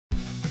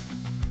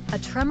A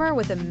tremor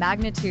with a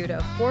magnitude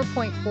of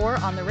 4.4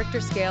 on the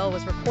Richter scale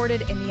was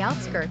recorded in the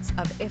outskirts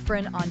of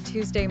Ifran on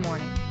Tuesday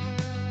morning.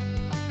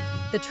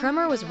 The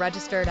tremor was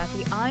registered at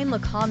the Ain La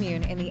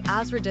commune in the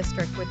Azra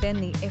district within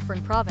the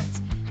Ifran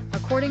province,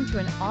 according to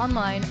an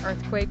online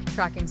earthquake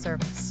tracking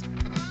service.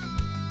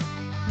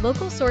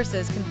 Local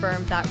sources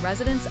confirmed that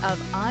residents of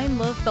Ain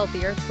La felt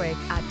the earthquake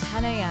at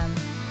 10 a.m.,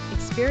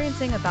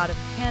 experiencing a bout of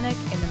panic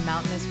in the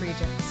mountainous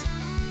regions.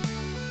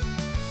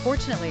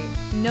 Fortunately,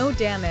 no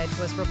damage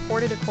was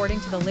reported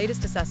according to the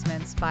latest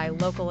assessments by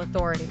local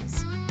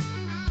authorities.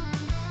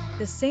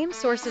 The same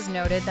sources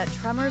noted that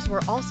tremors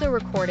were also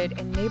recorded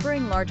in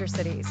neighboring larger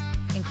cities,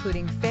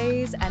 including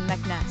Fez and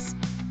Meknes,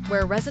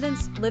 where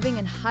residents living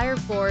in higher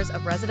floors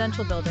of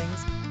residential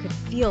buildings could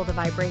feel the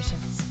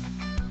vibrations.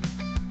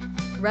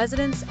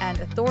 Residents and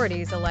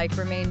authorities alike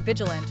remain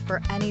vigilant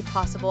for any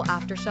possible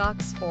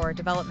aftershocks or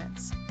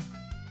developments.